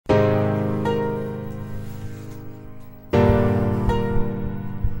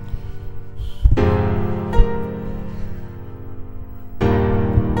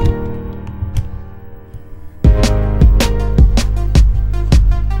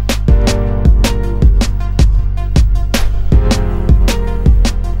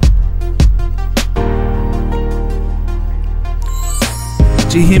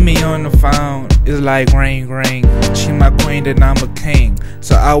she on the phone, it's like ring ring. She my queen and I'm a king,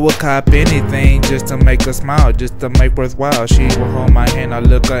 so I would cop anything just to make her smile, just to make worthwhile. She will hold my hand, I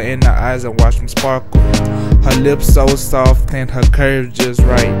look her in the eyes and watch them sparkle. Her lips so soft and her curves just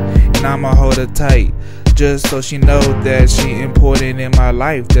right, and I'ma hold her tight, just so she know that she important in my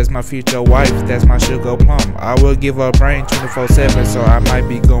life. That's my future wife, that's my sugar plum. I will give her brain 24/7, so I might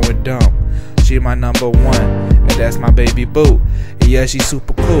be going dumb. She my number one, and that's my baby boo. And yeah, she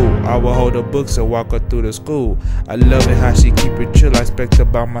super cool. I will hold her books and walk her through the school. I love it how she keep it chill, I expect her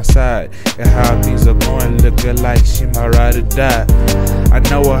by my side, and how things are going, looking like she my ride or die. I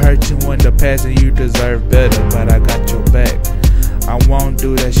know I hurt you in the past and you deserve better, but I got your back, I won't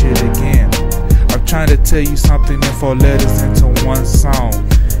do that shit again. I'm trying to tell you something in 4 letters into one song.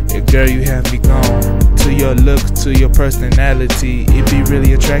 And girl, you have me gone. To your looks, to your personality, it be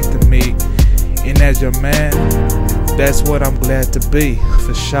really attracting me. And as your man, that's what I'm glad to be,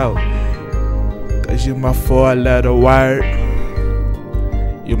 for sure. Cause you my 4-letter word.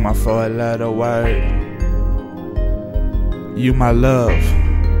 You my 4-letter word. You my love.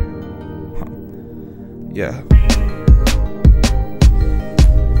 Yeah.